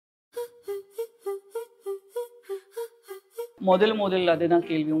முதல் அதுதான்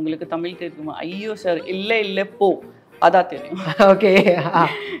கேள்வி. உங்களுக்கு தமிழ் தெரியுமா? ஐயோ சார், இல்ல போ, அதான் தெரியும். ஓகே.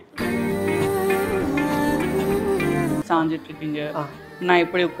 சாஞ்சிட்டு இருக்கீங்க, நான்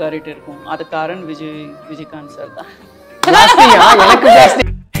எப்படி உட்காரிட்டு இருக்கோம், அது காரணம் விஜயகாந்த் சார் தான்.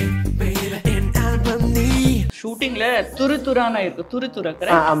 ஷூட்டிங்ல துருதுரானா இருக்கும்.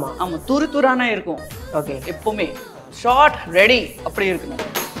 துருதுரா ஆமா, துருதுரானா இருக்கும். ஓகே, எப்பவுமே ஷார்ட் ரெடி அப்படி இருக்கணும்.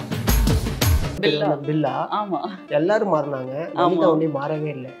 பில்லா ஆமா, எல்லாரும் மாறினாங்க, நமிதா ஒண்ணே மாறவே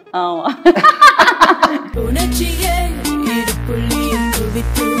இல்ல. ஆமா.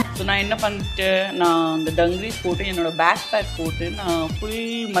 நான் என்ன பண்ணிட்டேன், நான் அந்த டங்கிரிஸ் போட்டு என்னோட பேக் பேக் போட்டு நான் ஃபுல்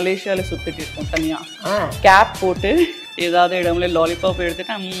மலேசியாவில் சுற்றிட்டு இருக்கோம். தனியாக கேப் போட்டு ஏதாவது இடம்ல லாலிபாப்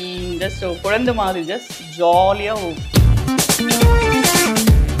எடுத்துட்டு ஜஸ்ட் குழந்தை மாதிரி ஜஸ்ட் ஜாலியாக.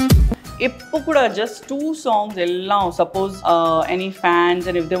 இப்போ கூட ஜஸ்ட் 2 songs எல்லாம் suppose any fans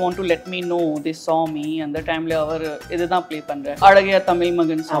and if they want to let me no தே சா மீ, அந்த டைம்ல அவர் இதுதான் ப்ளே பண்ற அழகிய தமிழ்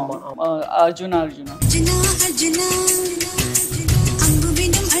மகன் சாங். அர்ஜுனா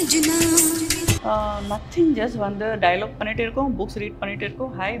நத்திங், ஜஸ்ட் வந்து டயலாக் பண்ணிட்டு இருக்கோம், புக்ஸ் ரீட் பண்ணிட்டு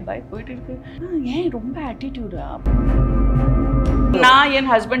இருக்கோம், ஹாய் பாய் போயிட்டு இருக்கு. ஏன் ரொம்ப ஆட்டிடியூடா? நான் என்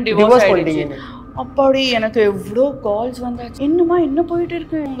ஹஸ்பண்ட் டிவோர்ஸ் ஆயிடுச்சு. அப்படி எனக்கு எவ்வளோ கால்ஸ் வந்தாச்சு, என்னமா என்ன போயிட்டு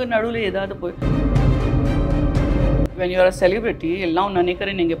இருக்கு உங்க நடுவில் ஏதாவது போய். when you are a celebrity எல்லாம்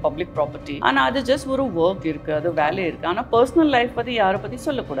நினைக்கிறேன் நீங்க பப்ளிக் ப்ராப்பர்ட்டி, ஆனால் அது ஜஸ்ட் ஒரு ஒர்க் இருக்கு, அது வேலை இருக்கு. ஆனால் பர்சனல் லைஃப் பற்றி யாரை பற்றி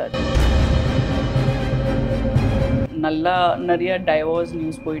சொல்லக்கூடாது. நல்லா நிறைய டைவோர்ஸ்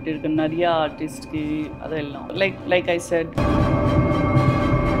நியூஸ் போயிட்டு இருக்கு, நிறைய ஆர்டிஸ்ட்க்கு அதெல்லாம் like I set.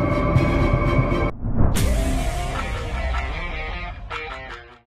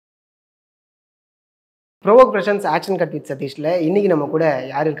 Provoke presence action cut with சதீஷ்ல இன்னைக்கு நம்ம கூட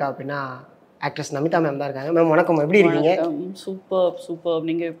யார் இருக்கா அப்படின்னா ஆக்ட்ரஸ் நமிதா மேம் தான் இருக்காங்க. மேம் வணக்கம், எப்படி இருக்கீங்க? சூப்பர்.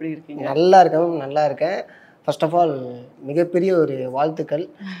 நீங்கள் எப்படி இருக்கீங்க? நல்லா இருக்கேன். ஃபர்ஸ்ட் ஆஃப் ஆல் மிகப்பெரிய ஒரு வாழ்த்துக்கள்.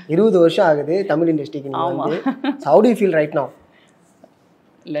 20 வருஷம் ஆகுது தமிழ் இண்டஸ்ட்ரிக்கு நீங்கள் வந்து. Have to you feel right now?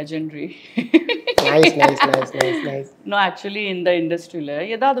 Legendary. Nice. No, actually இந்த இண்டஸ்ட்ரியில்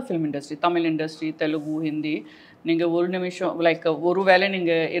ஏதாவது film industry, Tamil industry, Telugu, Hindi, நீங்கள் ஒரு நிமிஷம் லைக் ஒரு வேளை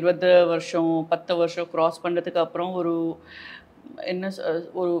நீங்கள் 20 வருஷம் 10 வருஷம் க்ராஸ் பண்ணுறதுக்கு அப்புறம் ஒரு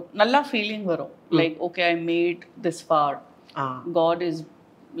நல்ல ஃபீலிங் வரும். Like okay, I made this for, God is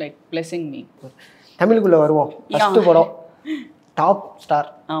like blessing me. தமிழுக்குள்ளே வருவோம். ஃபர்ஸ்ட் படம் டாப் ஸ்டார்.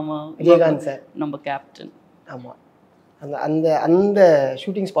 ஆமாம், விஜயகாந்த் சார் நம்ம கேப்டன். ஆமாம், அந்த அந்த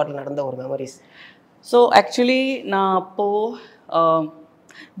ஷூட்டிங் ஸ்பாட்டில் நடந்த ஒரு மெமரிஸ். ஸோ ஆக்சுவலி நான் அப்போது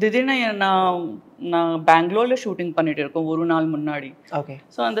திடீர்னு நான் பெங்களூரில் ஷூட்டிங் பண்ணிட்டு இருக்கோம் ஒரு நாள் முன்னாடி. ஓகே.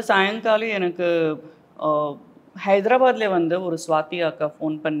 ஸோ அந்த சாயங்காலம் எனக்கு ஹைதராபாத்தில் வந்து ஒரு ஸ்வாதி அக்கா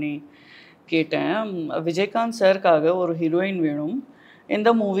ஃபோன் பண்ணி கேட்டேன், விஜயகாந்த் சாருக்காக ஒரு ஹீரோயின் வேணும்,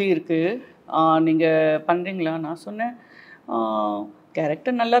 எந்த மூவி இருக்குது, நீங்கள் பண்ணுறீங்களா? நான் சொன்னேன்,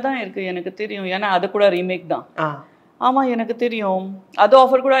 கேரக்டர் நல்லா தான் இருக்குது, எனக்கு தெரியும், ஏன்னா அது கூட ரீமேக் தான். ஆமாம், எனக்கு தெரியும். அது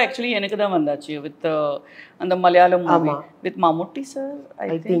ஆஃபர் கூட ஆக்சுவலி எனக்கு தான் வந்தாச்சு வித் அந்த Malayalam movie with Mammootty sir. I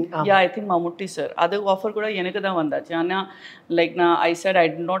think Mammootty sir. அது ஆஃபர் கூட எனக்கு தான் வந்தாச்சு. ஆனால் like I set I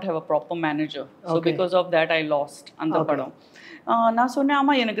did not have a proper manager, so because of that I last அந்த படம். நான் சொன்னேன்,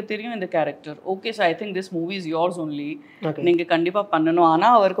 ஆமாம் எனக்கு தெரியும் இந்த character, okay sir, I think this movie is yours only, நீங்கள் கண்டிப்பாக பண்ணணும்.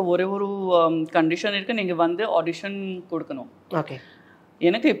 ஆனால் அவருக்கு ஒரே ஒரு கண்டிஷன் இருக்குது, நீங்கள் வந்து ஆடிஷன் கொடுக்கணும். ஓகே.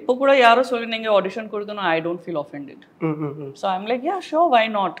 எனக்கு இப்போ கூட யாரோ சொல்லி நீங்கள் ஆடிஷன் கொடுக்கணும், I don't feel offended. So I'm like yeah show, why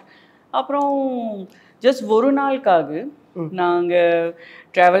not. அப்புறம் ஜஸ்ட் ஒரு நாளுக்காக நாங்கள்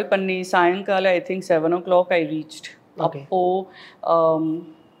ட்ராவல் பண்ணி சாயங்காலம் I think 7 o'clock I reached. அப்போது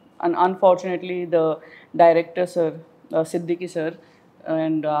unfortunately the director sir Siddiqui sir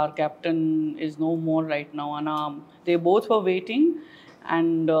and our captain is no more right now, and they both were waiting.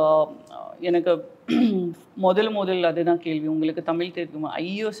 and எனக்கு முதல் அதுதான் கேள்வி, உங்களுக்கு தமிழ் தெரியுமா?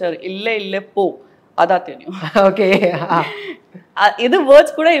 ஐயோ சார், இல்ல போ, அதான் தெரியும். ஓகே. இது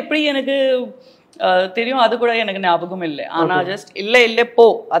வேர்ட்ஸ் கூட எப்படி எனக்கு தெரியும், அது கூட எனக்கு ஞாபகம் இல்லை. ஆனால் ஜஸ்ட் இல்ல போ,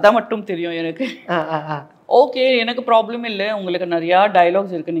 அதான் மட்டும் தெரியும் எனக்கு. ஓகே, எனக்கு ப்ராப்ளம் இல்லை, உங்களுக்கு நிறையா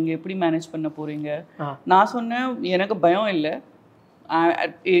டைலாக்ஸ் இருக்குது, நீங்கள் எப்படி மேனேஜ் பண்ண போகிறீங்க? நான் சொன்னேன், எனக்கு பயம் இல்லை,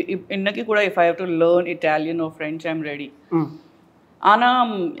 இன்னைக்கு கூட if I have to learn Italian R French I am ready.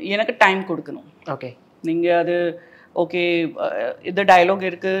 ஆனால் எனக்கு டைம் கொடுக்கணும். ஓகே. நீங்கள் அது ஓகே இது டைலாக்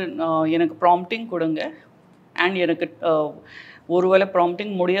இருக்குது, எனக்கு ப்ராம்ப்டிங் கொடுங்க, அண்ட் எனக்கு ஒருவேளை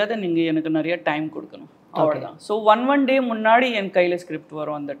ப்ராம்ப்டிங் முடியாத நீங்கள் எனக்கு நிறைய டைம் கொடுக்கணும், அவ்வளோதான். ஸோ ஒன் டே முன்னாடி என் கையில் ஸ்கிரிப்ட்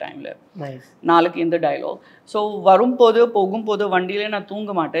வரும் அந்த டைமில், நாளைக்கு இந்த டைலாக். ஸோ போகும்போது வண்டியிலே நான்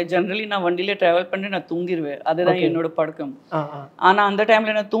தூங்க மாட்டேன். ஜென்ரலி நான் வண்டியிலே ட்ராவல் பண்ணி நான் தூங்கிடுவேன், அதுதான் என்னோட பழக்கம். ஆனால் அந்த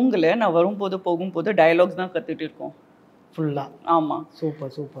டைமில் நான் தூங்கலை, நான் போகும்போது டைலாக்ஸ் தான் கற்றுட்டு இருக்கோம். ஃபுல்லா ஆமாம்.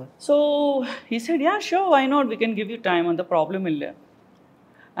 Super. So he said, yeah, sure, why not? We can give you time, and the problem illa.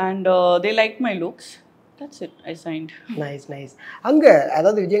 And they liked my looks. That's it. I signed. Nice. அங்க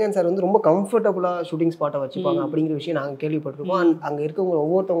அதாவது விஜயகாந்த் சார் வந்து ரொம்ப கம்ஃபர்டபுளா ஷூட்டிங் ஸ்பாட்டை வச்சுப்பாங்க அப்படிங்கிற விஷயம் நாங்கள் கேள்விப்பட்டிருக்கோம். அங்க இருக்கவங்க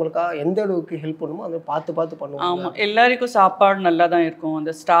ஒவ்வொருத்தவங்களுக்கா எந்த அளவுக்கு ஹெல்ப் பண்ணுமோ அதை பார்த்து பண்ணுவோம். ஆமாம், எல்லாருக்கும் சாப்பாடு நல்லா தான் இருக்கும்.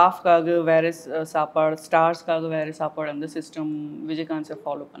 அந்த ஸ்டாஃப்காக வேறு சாப்பாடு, ஸ்டார்ஸ்க்காக வேறு சாப்பாடு, அந்த சிஸ்டம் விஜயகாந்த் சார்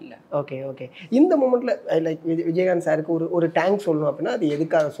ஃபாலோ பண்ணல. ஓகே. இந்த மூமெண்ட்ல லைக் விஜயகாந்த் சாருக்கு ஒரு டேங்க் சொல்லணும் அப்படின்னா அது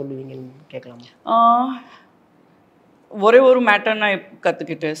எதுக்காக சொல்லுவீங்கன்னு கேட்கலாமா? ஒரே ஒரு மேட்டர் நான்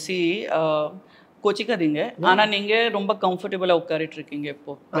கற்றுக்கிட்டேன். கோச்சிக்காதீங்க, ஆனால் நீங்கள் ரொம்ப கம்ஃபர்டபுளாக உட்காரிட்டு இருக்கீங்க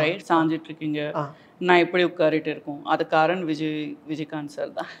இப்போ, ரைட்? சாஞ்சிட்டு இருக்கீங்க, நான் எப்படி உட்காரிட்டு இருக்கோம், அது காரணம் விஜயகாந்த்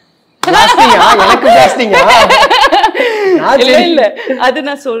சார் தான். இல்லை, அது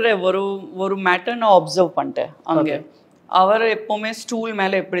நான் சொல்கிறேன். ஒரு மேட்டர் நான் அப்சர்வ் பண்ணிட்டேன் அங்கே. அவர் எப்போவுமே ஸ்டூல்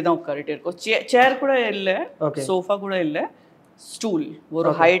மேலே எப்படி தான் உட்காரிட்டு இருக்கோம். சேர் கூட இல்லை, சோஃபா கூட இல்லை, ஸ்டூல்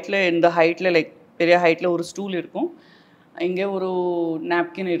ஒரு ஹைட்டில், இந்த ஹைட்டில் லைக் பெரிய ஹைட்டில் ஒரு ஸ்டூல் இருக்கும், இங்கே ஒரு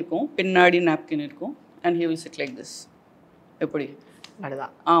நாப்கின் இருக்கும், பின்னாடி நாப்கின் இருக்கும், and he will chit like this. எப்படி?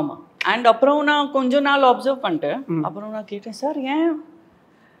 அதுதான். ஆமாம். அண்ட் அப்புறம் நான் கொஞ்ச நாள் அப்சர்வ் பண்ணிட்டேன். அப்புறம் நான் கேட்டேன், சார் ஏன்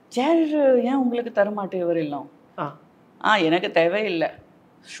சேர் ஏன் உங்களுக்கு தரமாட்டேன் இவர் எல்லாம்? எனக்கு தேவையில்லை.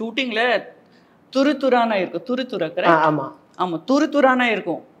 ஷூட்டிங்கில் துருத்துரானா இருக்கும், ஆமாம் துருத்துரானா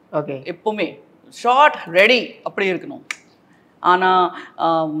இருக்கும் எப்போவுமே. ஷார்ட் ரெடி அப்படி இருக்கணும். ஆனால்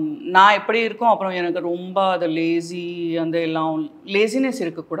நான் எப்படி இருக்கும், அப்புறம் எனக்கு ரொம்ப அது லேசி, அந்த எல்லாம் லேசினஸ்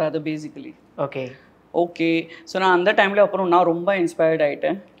இருக்கக்கூடாது பேசிக்கலி. ஓகே. ஸோ நான் அந்த டைமில் அப்புறம் நான் ரொம்ப இன்ஸ்பயர்ட்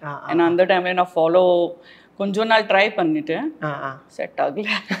ஆகிட்டேன். ஏன்னா அந்த டைமில் நான் ஃபாலோ கொஞ்ச நாள் ட்ரை பண்ணிட்டேன், செட் ஆகல.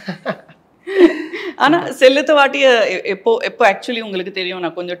 ஆனால் செல்லுத்த வாட்டி எப்போ ஆக்சுவலி உங்களுக்கு தெரியும்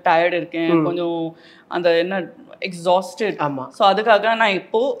நான் கொஞ்சம் டயர்டு இருக்கேன், கொஞ்சம் அந்த என்ன எக்ஸாஸ்டட். ஸோ அதுக்காக நான்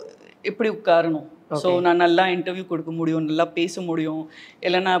எப்படி உட்காரணும், ஸோ நான் நல்லா இன்டர்வியூ கொடுக்க முடியும், நல்லா பேச முடியும்.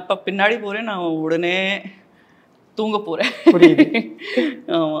 இல்லை நான் இப்போ பின்னாடி போகிறேன், நான் உடனே தூங்க போகிறேன்.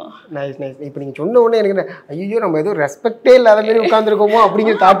 ஆமாம். நைஸ். இப்போ நீங்கள் சொன்ன உடனே எனக்கு ஐயோ நம்ம எதுவும் ரெஸ்பெக்டே இல்லாத மாதிரி உட்காந்துருக்கோமோ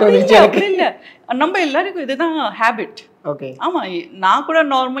அப்படிங்கிற தாட் வந்துச்சு எனக்கு. இல்லை, நம்ம எல்லாருக்கும் இதுதான் ஹேபிட். ஆமாம், நான் கூட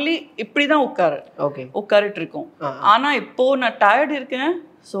நார்மலி இப்படி தான் உட்காரிட்டு இருக்கோம். ஆனால் இப்போ நான் டயர்டு இருக்கேன்.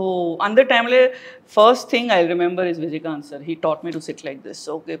 ஸோ அந்த டைமில் first thing I remember is Vijayakanth sir. He dot me to sit like this.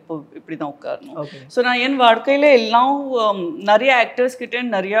 Okay, இப்போ இப்படி தான் உட்காரணும். ஸோ நான் என் வாழ்க்கையில் எல்லாம் நிறைய ஆக்டர்ஸ் கிட்டே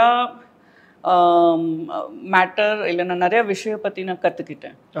நிறையா மேட்டர் இல்லைன்னா நிறையா விஷயம் பற்றி நான்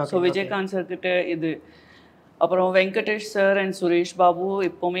கற்றுக்கிட்டேன். ஸோ விஜயகாந்த் சார் கிட்ட இது, அப்புறம் வெங்கடேஷ் சார் அண்ட் சுரேஷ் பாபு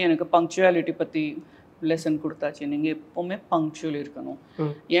எப்போவுமே எனக்கு பங்க்சுவாலிட்டி பற்றி லெசன் கொடுத்தாச்சு. நீங்கள் எப்போவுமே பங்க்சுவல் இருக்கணும்.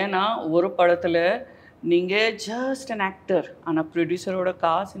 ஏன்னா ஒரு படத்தில் நீங்கள் ஜஸ்ட் அன் ஆக்டர், ஆனால் ப்ரொடியூசரோட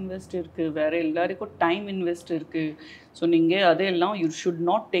காசு இன்வெஸ்ட் இருக்குது, வேறு எல்லாருக்கும் டைம் இன்வெஸ்ட் இருக்குது. ஸோ நீங்கள் அதையெல்லாம் you should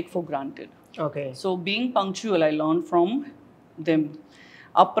not take for granted. So being punctual I learn from them.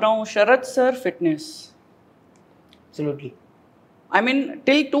 அப்புறம் ஷரத் சார் ஃபிட்னஸ், ஐ மீன்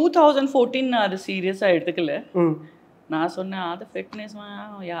டில் 2014 நான் அது சீரியஸாக எடுத்துக்கல. நான் சொன்னேன் அது ஃபிட்னஸ்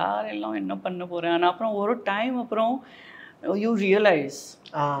யாரெல்லாம் என்ன பண்ண போகிறேன். ஆனால் அப்புறம் ஒரு டைம் அப்புறம் you realize,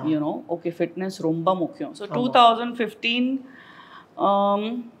 you know, okay, fitness romba mukyam. So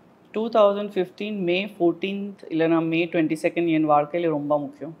 2015 May 14th illana May 22nd en vaalkaiyila romba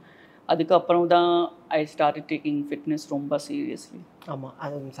mukyam. அதுக்கு அப்புறம் தான் I started taking fitness ரொம்ப seriously. ஆமாம்,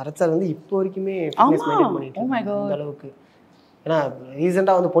 அது சரத் சார் வந்து இப்போ வரைக்குமே ஃபிட்னஸ் மெயின்டைன் பண்ணிட்டு இருக்காங்க அந்த அளவுக்கு. ஏன்னா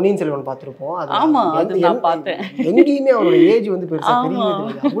ரீசெண்டாக வந்து பொன்னியின் செல்வன் பார்த்துருப்போம். ஆமாம், அது நான் பார்த்தேன். எங்கேயுமே அவரோட ஏஜ் வந்து பெருசாக தெரியவே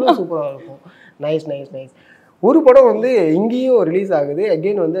தெரியாது, அவ்வளோ சூப்பராக இருக்கும். நைஸ். ஒரு படம் வந்து இங்கேயும் ரிலீஸ் ஆகுது,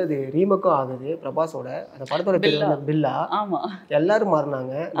 அகெயின் வந்து அது ரீமேக்கும் ஆகுது பிரபாஸோட. அந்த படத்தோட பேர் வந்து பில்லா. எல்லாரும்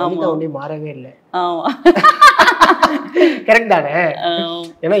மாறினாங்க, நமிதா ஒன்றே மாறவே இல்லை. கரெக்ட் தானே?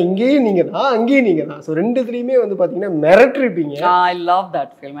 ஏன்னா இங்கேயும் நீங்க தான், அங்கேயும் நீங்க தான். ஸோ ரெண்டுத்துலையுமே வந்து பார்த்தீங்கன்னா மிரட்டிருப்பீங்க. I love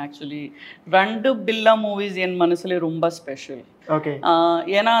that film actually. ரெண்டு பில்லா மூவிஸ் என் மனசுல ரொம்ப ஸ்பெஷல். ஓகே,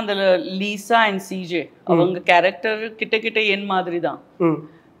 ஏன்னா அந்த லீசா அண்ட் சிஜே அவங்க கேரக்டர் கிட்ட என் மாதிரி தான்.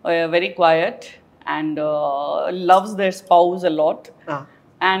 Very quiet and loves their spouse a lot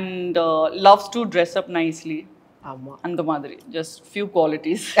and loves to dress up nicely. ஆமா, அந்த மாதிரி just few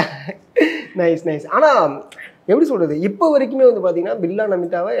qualities. நைஸ். ஆனா எப்படி சொல்றது, இப்போ வரைக்குமே வந்து பாத்தீங்கன்னா பில்லா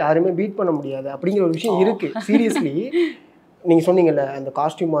நமிதாவை யாருமே பீட் பண்ண முடியாது அப்படிங்கிற ஒரு விஷயம் இருக்கு. சீரியஸ்லி நீங்க சொன்னீங்கல்ல, அந்த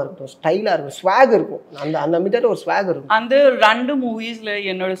காஸ்டியூமா இருக்கட்டும், ஸ்டைலா இருக்கும், ஸ்வாக் இருக்கும். அந்த நமிதாட்ட ஒரு ஸ்வாக் இருக்கும். அந்த ரெண்டு மூவிஸ்ல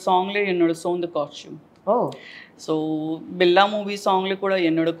என்னோட சாங்ல என்னோட சொந்த காஸ்டியூம். ஸோ பில்லா மூவி சாங்ல கூட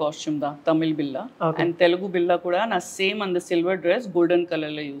என்னோட காஸ்டியூம் தான், தமிழ் பில்லா. அண்ட் தெலுங்கு பில்லா கூட நான் சேம் அந்த சில்வர் ட்ரெஸ் கோல்டன்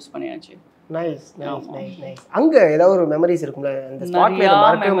கலர்ல யூஸ் பண்ணியாச்சு. நைஸ். அங்க ஏதாவது ஒரு மெமரிஸ் இருக்கும்ல அந்த ஸ்பாட்ல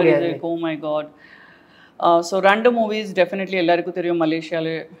மறக்கவே முடியாது. Oh my God, so 2 movies definitely எல்லாருக்கும் தெரியும்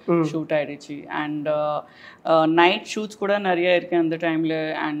மலேசியாவில் ஷூட் ஆகிடுச்சு அண்ட் நைட் ஷூட்ஸ் கூட நிறைய இருக்கு அந்த டைமில்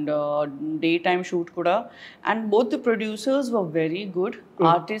அண்ட் டே டைம் ஷூட் கூட and both the producers were very good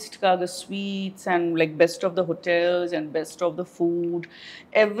ஆர்டிஸ்ட்காக sweets and like best of the hotels and best of the food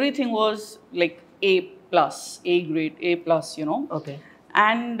everything was like A+, A grade, A+, you know. Okay.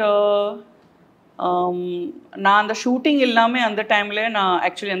 And நான் அந்த shooting எல்லாமே அந்த டைமில் நான்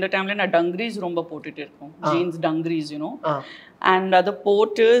actually அந்த டைமில் நான் டங்க்ரீஸ் ரொம்ப போட்டுட்டு இருக்கோம் ஜீன்ஸ் டங்க்ரீஸ் யூனோ அண்ட் அதை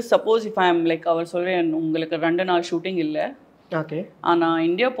போட்டு suppose if I am like அவர் சொல்கிறேன் உங்களுக்கு 2 நாள் ஷூட்டிங் இல்லை ஓகே நான்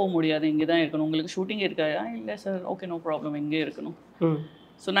இந்தியா போக முடியாது இங்கே தான் இருக்கணும் உங்களுக்கு ஷூட்டிங் இருக்காயா இல்லை சார் ஓகே நோ ப்ராப்ளம் இங்கே இருக்கணும்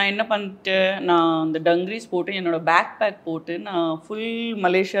ஸோ நான் என்ன பண்ணிட்டேன் நான் அந்த டங்க்ரீஸ் போட்டு என்னோடய பேக் பேக் போட்டு நான் ஃபுல்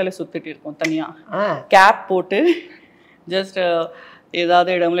மலேசியாவில் சுற்றிட்டு இருக்கோம் தனியாக கேப் போட்டு ஜஸ்ட் ஏதாவது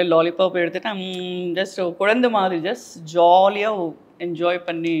இடம்ல லாலிபாப் எடுத்துட்டு ஜஸ்ட் குழந்தை மாதிரி ஜஸ்ட் ஜாலியாக என்ஜாய்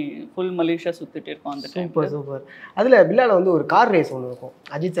பண்ணி ஃபுல் மலேசியா சுற்றிட்டு இருக்கோம் அந்த டைம். சூப்பர். அதில் பில்லால வந்து ஒரு கார் ரேஸ் ஒன்று இருக்கும்.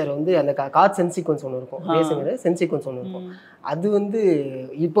 அஜித் சார் வந்து அந்த கார் சென்சீக்வன்ஸ் ஒன்று இருக்கும், ரேஸுங்கிற சென்சீக்வன்ஸ் ஒன்று இருக்கும். அது வந்து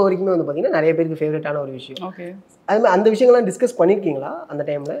இப்போ வரைக்குமே வந்து பார்த்தீங்கன்னா நிறைய பேருக்கு ஃபேவரட்டான ஒரு விஷயம். ஓகே, அது மாதிரி அந்த விஷயங்கள்லாம் டிஸ்கஸ் பண்ணியிருக்கீங்களா அந்த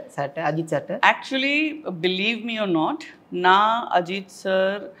டைமில் சார்ட்ட, அஜித் சார்ட்ட? Actually believe me R not, நான் அஜித்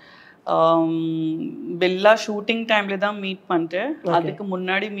சார் பில்லா ஷூட்டிங் டைம்ல தான் மீட் பண்ணிட்டேன். அதுக்கு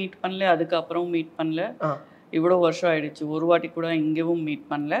முன்னாடி மீட் பண்ணல, அதுக்கப்புறம் மீட் பண்ணல. இவ்வளோ வருஷம் ஆயிடுச்சு, ஒரு வாட்டி கூட இங்கேவும் மீட்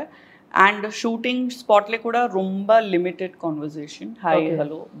பண்ணல. அண்ட் ஷூட்டிங் ஸ்பாட்ல கூட ரொம்ப limited conversation, hi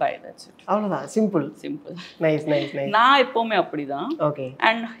hello by, that's it, அவ்வளோதான். சிம்பிள். Nice nice nice. நான் எப்போவுமே அப்படிதான். Okay.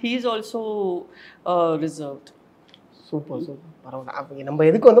 And he is also reserved. Super super, பரவாயில்ல. அப்போ நம்ம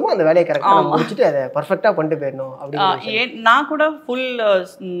எதுக்கு வந்தோமோ அந்த வேலையை கரெக்டாக முடிச்சுட்டு அதை பர்ஃபெக்டாக பண்ணிட்டு போயிடணும் அப்படின்னு. நான் கூட ஃபுல்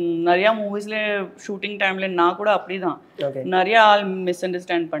நிறையா மூவிஸ்ல ஷூட்டிங் டைம்ல நான் கூட அப்படிதான். நிறைய ஆள் மிஸ்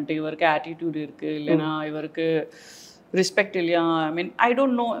அண்டர்ஸ்டாண்ட் பண்ணிட்டு இவருக்கு ஆட்டிடியூட் இருக்கு, இல்லைன்னா இவருக்கு ரெஸ்பெக்ட் இல்லையா, ஐ மீன் I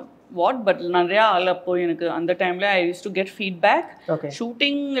don't know what, but நிறையா ஆள் அப்போ எனக்கு அந்த டைம்ல ஐ use to get feedback.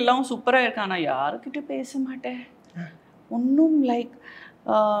 Shooting எல்லாம் சூப்பராக இருக்கு, ஆனால் யாருக்கிட்ட பேச மாட்டேன், ஒன்றும் லைக்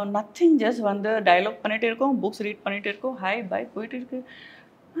நத்திங், ஜஸ்ட் வந்து டைலாக் பண்ணிகிட்டே இருக்கோம், புக்ஸ் ரீட் பண்ணிகிட்டே இருக்கோம், ஹாய் பாய் போயிட்டு இருக்கு.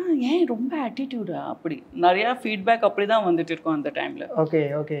 ஏன் ரொம்ப ஆட்டிடியூடா, அப்படி நிறையா ஃபீட்பேக் அப்படி தான் வந்துட்டு இருக்கோம் அந்த டைமில். Okay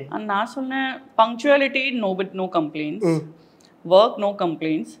okay. நான் சொன்னேன் punctuality no complaints, work no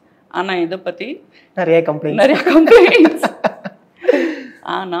complaints, ஆனால் இதை பற்றி நிறைய கம்ப்ளைண்ட்ஸ்.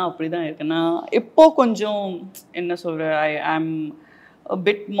 நான் அப்படி தான் இருக்கேன். நான் இப்போ கொஞ்சம் என்ன சொல்கிறேன், ஐ ஆம் a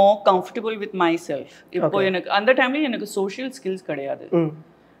bit more comfortable with myself. இப்போ எனக்கு அந்த டைம்ல எனக்கு சோஷியல் ஸ்கில்ஸ் கிடையாது,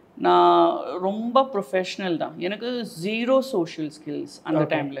 நான் ரொம்ப ப்ரொஃபஷ்னல் தான், எனக்கு ஜீரோ சோஷியல் ஸ்கில்ஸ் அந்த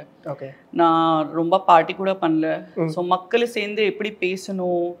டைம்ல. நான் ரொம்ப பார்ட்டி கூட பண்ணல. ஸோ மக்களை சேர்ந்து எப்படி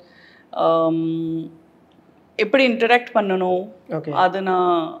பேசணும், எப்படி இன்டராக்ட் பண்ணணும், அது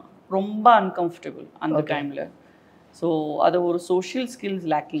நான் ரொம்ப அன்கம்ஃபர்டபுள் அந்த டைம்ல. ஸோ அது ஒரு சோஷியல் ஸ்கில்ஸ்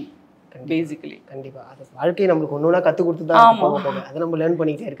லேக்கிங் பேசிக்கலி. கண்டிப்பாக அது வாழ்க்கையை நம்மளுக்கு ஒன்று ஒன்றா கற்றுக் கொடுத்து தான் போக போக அதை நம்ம லேர்ன்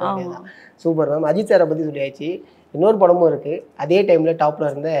பண்ணிக்கிட்டே இருக்க. Super ma'am. அஜித் சாரை பற்றி சொல்லியாச்சு, இன்னொரு படமும் இருக்குது அதே டைமில் டாப்பில்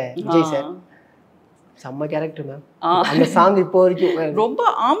இருந்த விஜய் சார், செம்ம கேரக்டர் மேம். அந்த சாங் இப்போ வரைக்கும் ரொம்ப,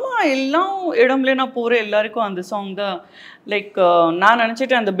 ஆமாம், எல்லாம் இடம்ல நான் போகிறேன் எல்லாருக்கும் அந்த சாங் தான். லைக் நான்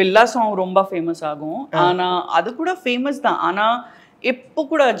நினச்சிட்டேன் அந்த பில்லா சாங் ரொம்ப ஃபேமஸ் ஆகும், ஆனால் அது கூட ஃபேமஸ் தான். ஆனால் இப்போ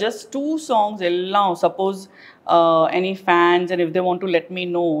கூட ஜஸ்ட் 2 songs எல்லாம், suppose any fans and if they want to let me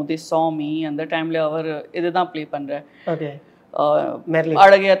know they saw me அந்த டைம்ல அவர் இதுதான் ப்ளே பண்றேன். ஓகே.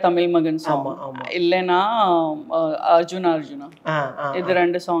 அழகிய தமிழ் மகன் சாங், இல்லைன்னா அர்ஜுனா இது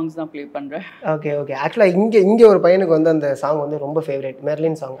 2 songs தான் ப்ளே பண்றேன். Okay okay. ஆக்சுவலாக இங்கே ஒரு பையனுக்கு வந்து அந்த சாங் வந்து ரொம்ப ஃபேவரட்,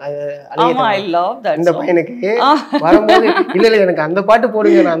 மெர்லின் சாங். ஆமா, ஐ லவ் தட். இந்த பையனுக்கு வரும்போது இல்ல எனக்கு அந்த பாட்டு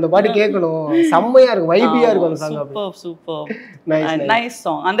போடுங்க, நான் அந்த பாட்டு கேட்கணும், செம்மையா இருக்கும், வைபியா இருக்கும் அந்த சாங். Super nice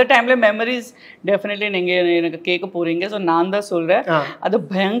song. அந்த டைம்ல மெமரிஸ் டெஃபினெட்லி நீங்க எனக்கு கேட்க போறீங்க. ஸோ நான் தான் சொல்றேன், அது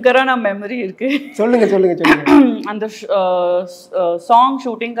பயங்கரான மெமரி இருக்கு. சொல்லுங்க சொல்லுங்க சொல்லுங்க. அந்த சாங்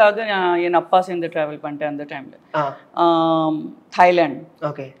ஷூட்டிங்காக என் அப்பா சேர்ந்து ட்ராவல் பண்ணிட்டேன் அந்த டைம்ல. தாய்லாந்து.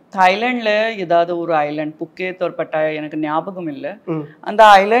 ஓகே. தாய்லாண்டில் ஏதாவது ஒரு ஐலாண்ட், புக்கேத் ஒரு பட்டாயா, எனக்கு ஞாபகம் இல்லை. அந்த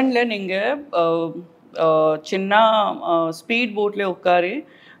ஐலாண்டில் நீங்கள் சின்ன ஸ்பீட் போட்ல உட்காரி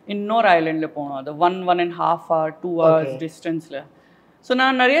இன்னொரு ஐலாண்டில் போகணும். அது 1.5 hour 2 hours டிஸ்டன்ஸில். ஸோ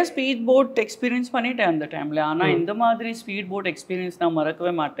நான் நிறைய ஸ்பீட் போட் எக்ஸ்பீரியன்ஸ் பண்ணிட்டேன் அந்த டைமில். ஆனால் இந்த மாதிரி ஸ்பீட் போட் எக்ஸ்பீரியன்ஸ் நான்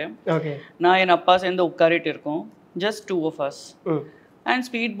மறக்கவே மாட்டேன். நான் என் அப்பா சேர்ந்து உட்காரிட்டு இருக்கோம், just 2 of us. And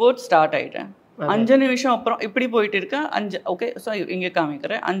speed boat start ஆகிட்டேன். 5 நிமிஷம் அப்புறம் இப்படி போயிட்டு இருக்கேன். ஓகே, ஸோ இங்கே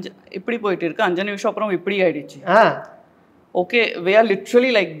காமிக்கிறேன். இப்படி போயிட்டு இருக்கேன். 5 நிமிஷம் அப்புறம் இப்படி ஆயிடுச்சு. Okay, way or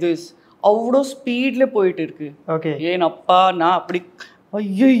literally like this, அவ்வளோ ஸ்பீடில் போயிட்டு இருக்கு. ஓகே. என் அப்பா நான் அப்படி,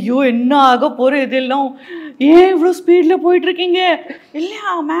 ஐயோ என்ன ஆக போகிற இதெல்லாம், ஏன் இவ்வளோ ஸ்பீடில் போயிட்டு இருக்கீங்க?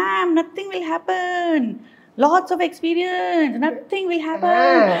 இல்லையா ma'am, nothing will happen, lots of experience, nothing will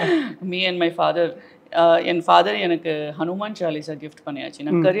happen. Me and my father N father எனக்கு ஹனுமான் சாலிசா கிஃப்ட் பண்ணியாச்சு.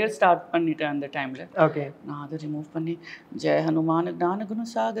 நான் கரியர் ஸ்டார்ட் பண்ணிட்டேன் அந்த டைமில். ஓகே. நான் அதை ரிமூவ் பண்ணி ஜெய ஹனுமான் ஞான குண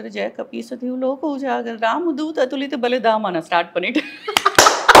சாகர் ஜெய கபீசதிவ் லோக உஜாகர் ராமதூத் அதுலித பலிதாமா நான் ஸ்டார்ட் பண்ணிட்டேன்.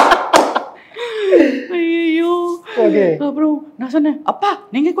 ஐயோ. அப்புறம் நான் சொன்னேன் அப்பா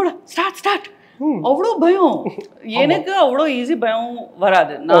நீங்க கூட ஸ்டார்ட். அவ்வளோ பயம் எனக்கு, அவ்வளோ ஈஸி பயம்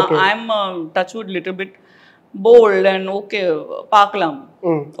வராது. நான் I am touchwood little bit bolt and okay பார்க்கலாம்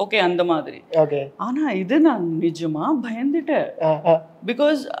ஓகே அந்த மாதிரி. ஆனா இது நான் நிஜமா பயந்துட்டேன்.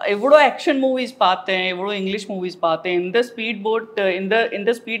 பிகாஸ் எவ்வளோ ஆக்ஷன் மூவிஸ் பார்த்தேன், எவ்வளோ இங்கிலீஷ் மூவிஸ் பார்த்தேன். இந்த ஸ்பீட் போட்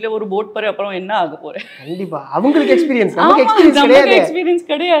இந்த ஸ்பீட்ல ஒரு போட் போற அப்புறம் என்ன ஆக போறேன்? கண்டிப்பா அவங்களுக்கு எக்ஸ்பீரியன்ஸ், நமக்கு எக்ஸ்பீரியன்ஸ்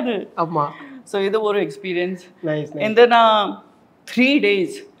கிடையாது. ஆமா. ஸோ இது ஒரு எக்ஸ்பீரியன்ஸ். இந்த நான் 3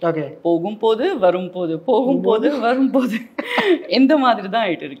 days போகும்போது வரும்போது போகும்போது வரும்போது இந்த மாதிரி தான்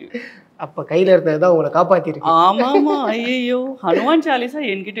ஆயிட்டு இருக்கு. அப்ப கையில இருந்ததுதான் உங்களை காப்பாத்திருக்கு. ஆமாமா. ஐயோ, ஹனுமான் சாலிசா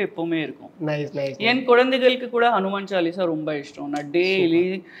என்கிட்ட எப்பவுமே இருக்கும். என் குழந்தைகளுக்கு கூட ஹனுமான் சாலிசா ரொம்ப இஷ்டம். நான் டெய்லி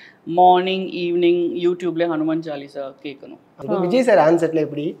மார்னிங் ஈவினிங் யூடியூப்ல ஹனுமான் சாலிசா கேட்கணும். விஜய் சார் ஆன்சர்ல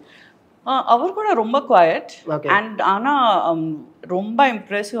எப்படி? அவர் கூட ரொம்ப குவாய்ட் அண்ட் ஆனா ரொம்ப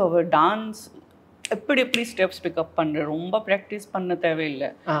இம்ப்ரெசிவ். அவர் டான்ஸ் எப்படி ஸ்டெப்ஸ் பிக்கப் பண்ற, ரொம்ப ப்ராக்டிஸ் பண்ண தேவையில்லை.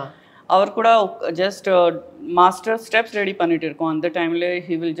 அவர் கூட ஜஸ்ட் மாஸ்டர் ஸ்டெப்ஸ் ரெடி பண்ணிட்டு இருக்கோம். அந்த டைம்ல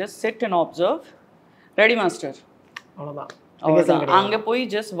he will just sit and observe, ready master, அவ்வளோதான். அங்கே போய்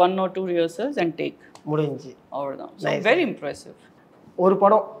just 1 or 2 rehearsals and take முடிஞ்சு, அவ்வளோதான். Very impressive. ஒரு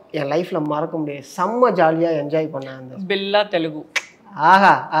படம் என் லைஃப்ல மறக்க முடியாது, செம்ம ஜாலியா என்ஜாய் பண்ணேன், பில்லா தெலுங்கு.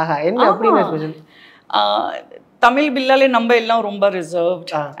 ஆஹா ஆஹா, என்ன அப்படின்னு ஸ்பெஷல்? தமிழ் பில்லாலே நம்ம எல்லாம் ரொம்ப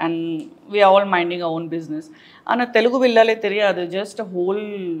reserved and we are all minding our own business. ஆனால் தெலுங்கு பில்லாலே தெரியாது, ஜஸ்ட் ஹோல்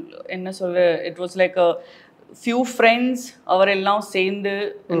என்ன சொல்ற, it was like a few friends அவர் எல்லாம் சேர்ந்து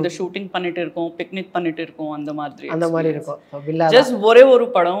இந்த ஷூட்டிங் பண்ணிட்டு இருக்கோம், பிக்னிக் பண்ணிட்டு இருக்கோம், அந்த மாதிரி இருக்கும். ஜஸ்ட் ஒரே ஒரு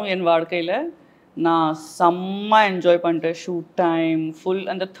படம் என் வாழ்க்கையில் நான் செம்ம என்ஜாய் பண்ணிட்டேன். ஷூட் டைம் ஃபுல்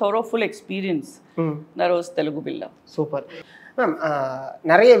அந்த full experience that was Telugu Billa. Super ma'am.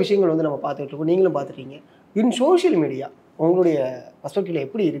 நிறைய விஷயங்கள் வந்து நம்ம பார்த்துட்டு இருக்கோம், நீங்களும் பார்த்துட்டீங்க. இன் சோஷியல் மீடியா உங்களுடைய பர்ஸ்பெக்டிவ்ல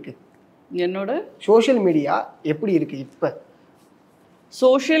எப்படி இருக்கு? என்னோட சோஷியல் மீடியா எப்படி இருக்கு இப்போ?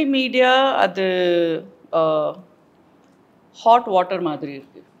 சோஷியல் மீடியா அது ஹாட் வாட்டர் மாதிரி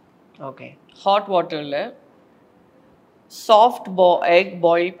இருக்கு. ஓகே. ஹாட் வாட்டரில் சாஃப்ட் எக்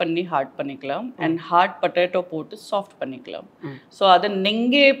பாயில் பண்ணி ஹார்ட் பண்ணிக்கலாம் அண்ட் ஹார்ட் பொட்டேட்டோ போட்டு சாஃப்ட் பண்ணிக்கலாம். ஸோ அதை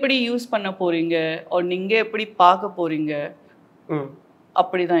நீங்கள் எப்படி யூஸ் பண்ண போகிறீங்க, ஒரு நீங்கள் எப்படி பார்க்க போகிறீங்க,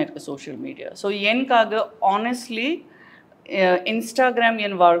 அப்படி தான் இருக்குது சோஷியல் மீடியா. ஸோ எனக்காக ஆனஸ்ட்லி இன்ஸ்டாகிராம்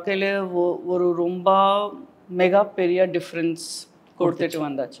என் வாழ்க்கையில் ஒரு ரொம்ப மெகா பெரிய டிஃப்ரென்ஸ் கொடுத்துட்டு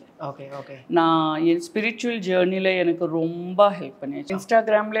வந்தாச்சு. Okay okay. நான் என் ஸ்பிரிச்சுவல் ஜேர்னியில் எனக்கு ரொம்ப ஹெல்ப் பண்ணியாச்சு.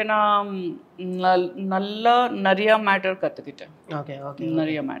 இன்ஸ்டாகிராமில் நான் நல்லா நிறையா மேட்டர் கற்றுக்கிட்டேன். Okay okay.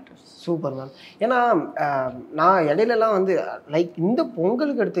 நிறைய மேட்டர்ஸ். Super ma'am. ஏன்னா நான் இடையிலலாம் வந்து லைக் இந்த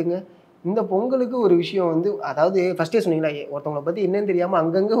பொங்கலுக்கு எடுத்துங்க, இந்த பொங்கலுக்கு ஒரு விஷயம் வந்து, அதாவது ஃபர்ஸ்டே சொன்னீங்களா ஒருத்தவங்களை பற்றி என்னன்னு தெரியாமல்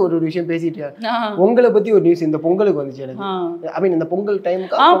அங்கங்கே ஒரு விஷயம் பேசிட்டு, உங்களை பற்றி ஒரு நியூஸ் இந்த பொங்கலுக்கு வந்துச்சு எனக்கு. ஐ மீன் இந்த பொங்கல்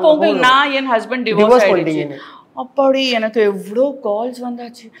டைமுக்கு பொங்கல் நான் என் ஹஸ்பண்ட் டிவோர்ஸ் பண்ணிட்டீங்க. அப்படி எனக்கு எவ்வளோ கால்ஸ்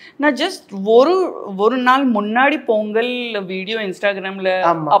வந்தாச்சு. நான் ஜஸ்ட் ஒரு நாள் முன்னாடி பொங்கல் வீடியோ இன்ஸ்டாகிராமில்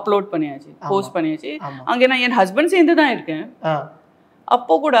அப்லோட் பண்ணியாச்சு, போஸ்ட் பண்ணியாச்சு. அங்கே நான் என் ஹஸ்பண்ட் சேர்ந்து தான் இருக்கேன்.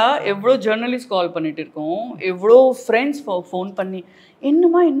 அப்போ கூட எவ்வளோ ஜேர்னலிஸ்ட் கால் பண்ணிட்டு இருக்கோம், எவ்வளோ ஃப்ரெண்ட்ஸ் ஃபோன் பண்ணி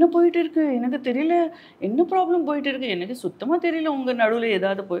என்னம்மா என்ன போயிட்டு இருக்கு, எனக்கு தெரியல, என்ன ப்ராப்ளம் போயிட்டு இருக்கு, எனக்கு சுத்தமாக தெரியல, உங்கள் நடுவில்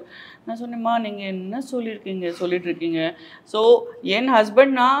ஏதாவது போய். நான் சொன்னேம்மா நீங்கள் என்ன சொல்லிட்டு இருக்கீங்க. ஸோ என்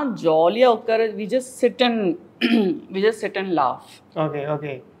ஹஸ்பண்ட் நான் ஜாலியாக உட்கார, we just sit and laugh. Okay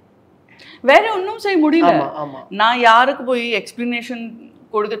okay. வேற ஒன்றும் செய்ய முடியல. நான் யாருக்கு போய் எக்ஸ்பிளனேஷன்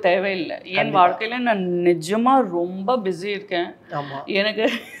கொடுக்க தேவையில்லை. என் வாழ்க்கையில நான் நிஜமா ரொம்ப பிஸி இருக்கேன், எனக்கு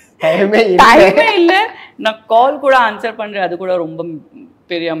டைமே இல்லை. நான் கால் கூட ஆன்சர் பண்றேன், அது கூட ரொம்ப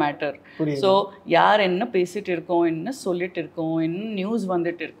பெரிய மேட்டர். ஸோ யார் என்ன பேசிட்டு இருக்கோம், என்ன சொல்லிட்டு இருக்கோம், என்ன நியூஸ்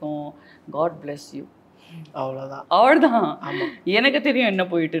வந்துட்டு இருக்கோம், காட் பிளஸ் யூ, அவ்வளோதான். எனக்கு தெரியும் என்ன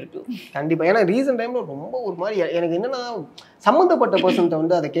போயிட்டு இருக்கு. கண்டிப்பா. ஏன்னா ரீசன்ட் டைம்ல ரொம்ப ஒரு மாதிரி எனக்கு என்னன்னா, சம்மந்தப்பட்ட பர்சன்ட்ட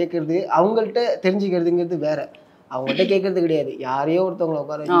வந்து அதை கேட்கறது, அவங்கள்ட்ட தெரிஞ்சுக்கிறதுங்கிறது வேற. அவங்கள்ட்ட கேட்கறது கிடையாது, யாரையோ ஒருத்தவங்களை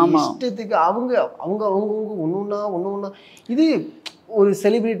உட்கார இஷ்டத்துக்கு அவங்க அவங்க அவங்க ஒன்னொன்னா. இது ஒரு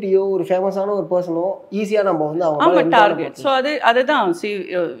செலிபிரிட்டியோ ஒரு ஃபேமஸான ஒரு பர்சனோ ஈஸியாக நம்ம வந்து அவங்க டார்கெட். ஸோ அதுதான் see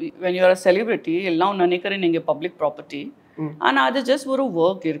when you are a celebrity எல்லாம் நினைக்கிறேன் நீங்கள் பப்ளிக் ப்ராப்பர்ட்டி. ஆனால் அது ஜஸ்ட் ஒரு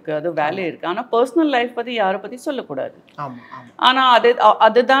ஒர்க் இருக்குது, அது வேலை இருக்குது. ஆனால் பர்சனல் லைஃப் பற்றி யாரை பற்றி சொல்லக்கூடாது. ஆனால்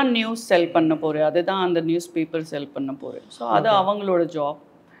அதுதான் நியூஸ் செல் பண்ண போகிறேன், அதுதான் அந்த நியூஸ் பேப்பர் செல் பண்ண போகிறேன். ஸோ அது அவங்களோட ஜாப்,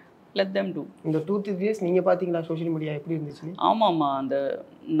 let them do. இந்த 2-3 டேஸ் நீங்கள் பார்த்தீங்களா சோஷியல் மீடியா எப்படி இருந்துச்சு? ஆமாம்மா, அந்த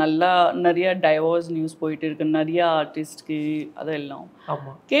நல்லா நிறைய டைவர்ஸ் நியூஸ் போயிட்டு இருக்கு, நிறைய ஆர்டிஸ்ட்க்கு அதெல்லாம்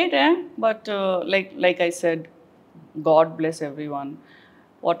ஆமாம் கேட்டேன். But like I set, God bless every one,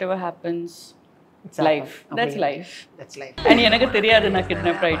 what ever happens, life, that's life. And எனக்கு தெரியாது நான்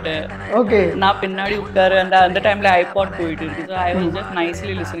கிட்னாப் ஆயிட்டு. ஓகே, நான் பின்னாடி உட்காரு அந்த டைம்ல ஐபாட் போயிட்டு இருக்கு. So I was just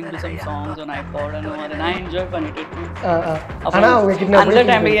nicely listening to some songs on iPod and அது நான் என்ஜாய் பண்ணிட்டு இருக்கேன். அந்த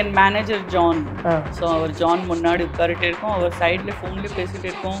டைம்ல என் மேனேஜர் ஜான், ஸோ அவர் ஜான் முன்னாடி உட்காரிட்டு இருக்கோம், அவர் சைட்ல ஃபோன்ல பேசிட்டு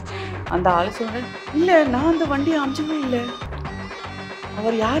இருக்கோம். அந்த ஆள் சொன்னேன், இல்லை நான் அந்த வண்டியை அமிச்சவே இல்லை,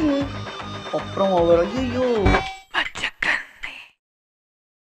 அவர் யாரு? அப்புறம் அவர் ஐயோ